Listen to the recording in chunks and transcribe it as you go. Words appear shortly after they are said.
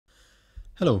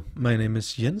Hello, my name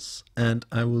is Jens and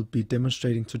I will be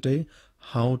demonstrating today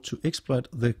how to exploit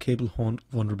the cable horn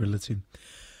vulnerability.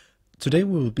 Today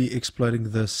we will be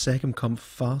exploiting the Sagemcom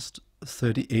Fast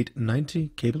 3890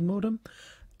 cable modem,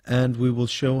 and we will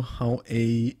show how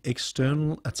an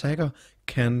external attacker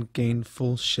can gain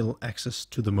full shell access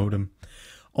to the modem.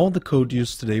 All the code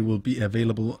used today will be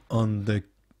available on the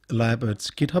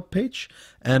Lyrebird's GitHub page,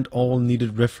 and all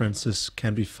needed references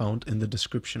can be found in the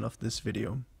description of this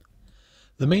video.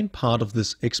 The main part of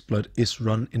this exploit is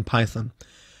run in Python.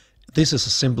 This is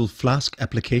a simple Flask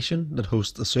application that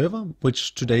hosts a server,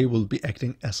 which today will be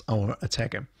acting as our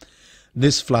attacker.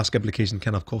 This Flask application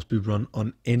can of course be run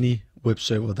on any web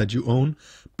server that you own,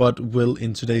 but will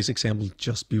in today's example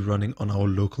just be running on our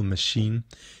local machine.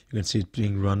 You can see it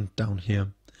being run down here.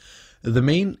 The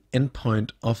main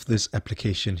endpoint of this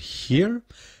application here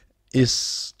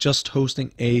is just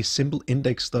hosting a simple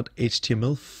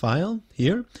index.html file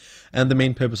here, and the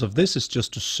main purpose of this is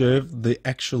just to serve the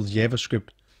actual JavaScript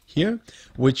here,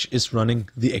 which is running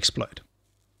the exploit.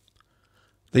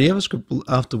 The JavaScript will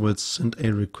afterwards send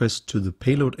a request to the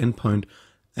payload endpoint,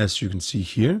 as you can see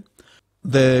here.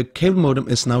 The cable modem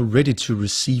is now ready to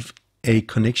receive a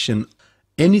connection.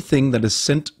 Anything that is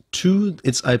sent to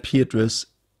its IP address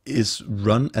is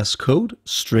run as code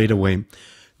straight away.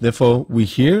 Therefore, we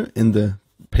here in the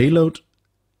payload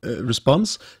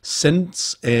response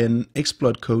sends an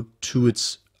exploit code to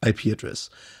its IP address.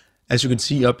 As you can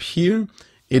see up here,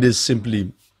 it is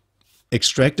simply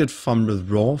extracted from the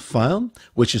raw file,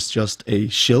 which is just a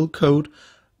shell code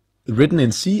written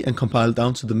in C and compiled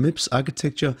down to the MIPS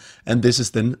architecture, and this is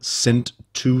then sent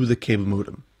to the cable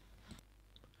modem.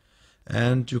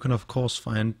 And you can of course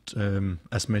find,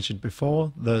 as mentioned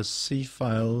before, the C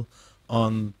file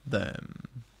on the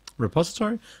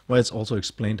repository, where it's also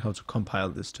explained how to compile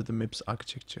this to the MIPS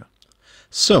architecture.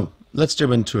 So let's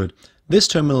jump into it. This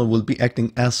terminal will be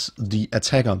acting as the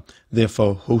attacker,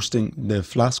 therefore hosting the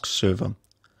Flask server.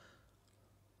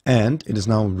 And it is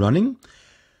now running.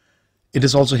 It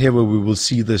is also here where we will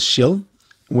see the shell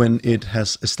when it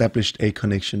has established a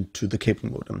connection to the cable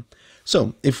modem.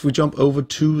 So if we jump over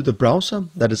to the browser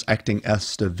that is acting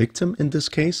as the victim in this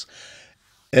case,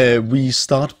 we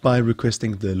start by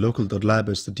requesting the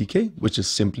local.lyrebirds.dk, which is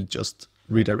simply just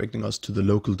redirecting us to the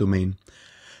local domain.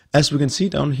 As we can see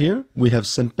down here, we have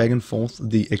sent back and forth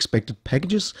the expected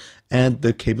packages, and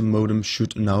the cable modem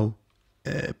should now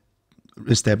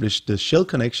establish the shell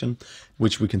connection,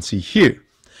 which we can see here.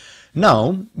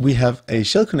 Now we have a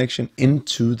shell connection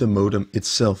into the modem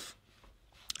itself.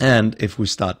 And if we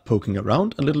start poking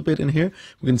around a little bit in here,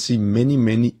 we can see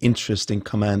many interesting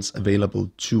commands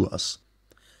available to us.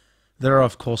 There are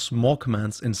of course more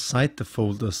commands inside the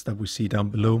folders that we see down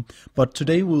below, but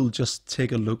today we'll just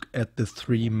take a look at the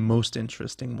three most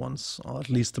interesting ones, or at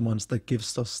least the ones that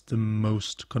gives us the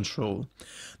most control.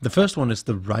 The first one is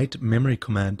the write memory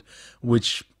command,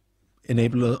 which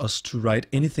enables us to write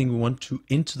anything we want to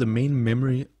into the main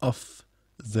memory of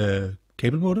the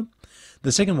cable modem.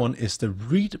 The second one is the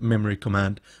read memory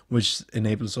command, which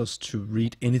enables us to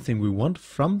read anything we want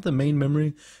from the main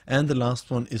memory. And the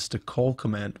last one is the call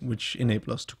command, which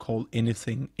enables us to call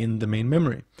anything in the main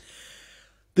memory.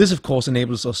 This of course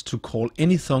enables us to call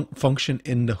any function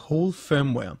in the whole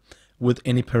firmware with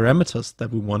any parameters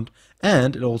that we want,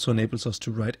 and it also enables us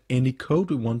to write any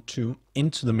code we want to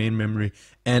into the main memory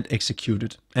and execute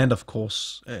it. And of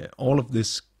course all of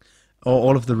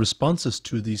the responses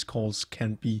to these calls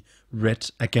can be read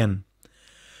again.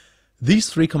 These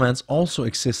three commands also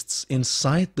exists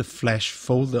inside the flash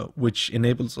folder, which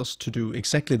enables us to do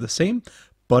exactly the same,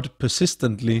 but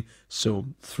persistently, so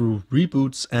through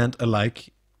reboots and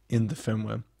alike in the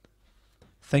firmware.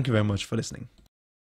 Thank you very much for listening.